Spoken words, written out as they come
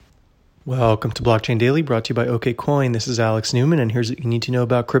Welcome to Blockchain Daily, brought to you by OKCoin. This is Alex Newman, and here's what you need to know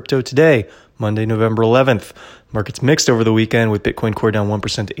about crypto today, Monday, November 11th. Markets mixed over the weekend, with Bitcoin Core down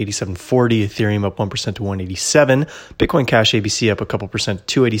 1% to 87.40, Ethereum up 1% to 187, Bitcoin Cash ABC up a couple percent to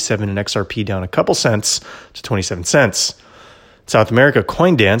 287, and XRP down a couple cents to 27 cents. South America,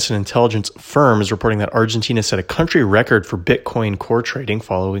 Coindance, an intelligence firm, is reporting that Argentina set a country record for Bitcoin core trading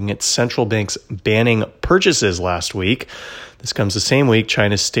following its central bank's banning purchases last week. This comes the same week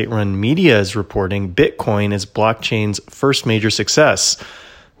China's state-run media is reporting Bitcoin as blockchain's first major success.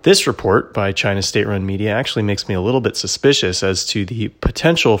 This report by China's state-run media actually makes me a little bit suspicious as to the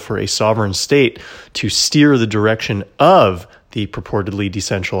potential for a sovereign state to steer the direction of the purportedly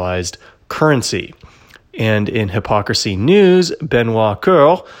decentralized currency. And in hypocrisy news, Benoit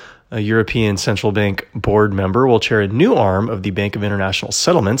Curl, a European Central Bank board member, will chair a new arm of the Bank of International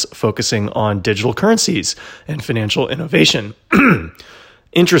Settlements focusing on digital currencies and financial innovation.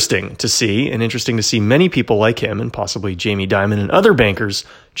 Interesting to see many people like him and possibly Jamie Dimon and other bankers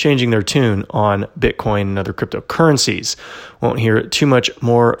changing their tune on Bitcoin and other cryptocurrencies. Won't hear too much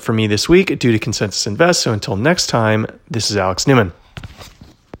more from me this week due to Consensus Invest. So until next time, this is Alex Newman.